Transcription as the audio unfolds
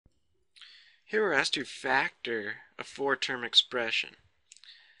Here we're asked to factor a four-term expression.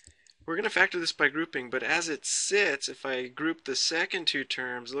 We're going to factor this by grouping, but as it sits, if I group the second two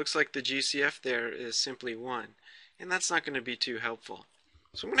terms, it looks like the GCF there is simply 1. And that's not going to be too helpful.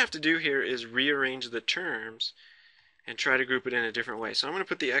 So what I'm going to have to do here is rearrange the terms and try to group it in a different way. So I'm going to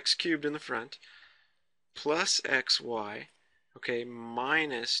put the x cubed in the front, plus xy, okay,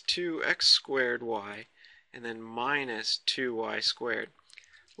 minus 2x squared y, and then minus 2y squared.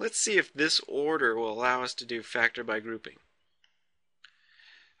 Let's see if this order will allow us to do factor by grouping.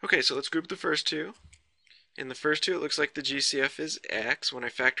 Okay, so let's group the first two. In the first two, it looks like the GCF is x. When I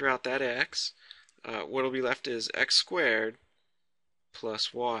factor out that x, what will be left is x squared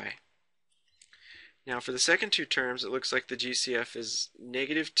plus y. Now for the second two terms, it looks like the GCF is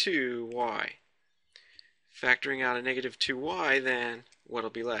negative 2y. Factoring out a negative 2y, then what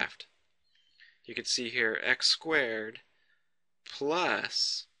will be left? You can see here x squared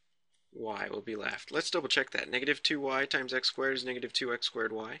plus y will be left. Let's double check that. Negative 2y times x squared is negative 2x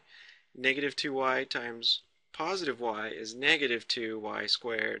squared y. Negative 2y times positive y is negative 2y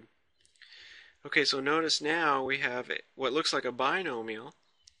squared. Okay, so notice now we have what looks like a binomial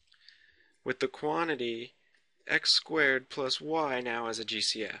with the quantity x squared plus y now as a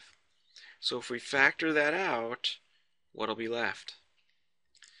GCF. So if we factor that out, what will be left?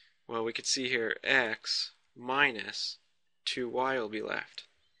 Well, we could see here x minus 2y will be left.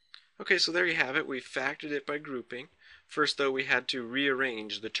 Okay, so there you have it. We factored it by grouping. First, though, we had to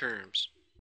rearrange the terms.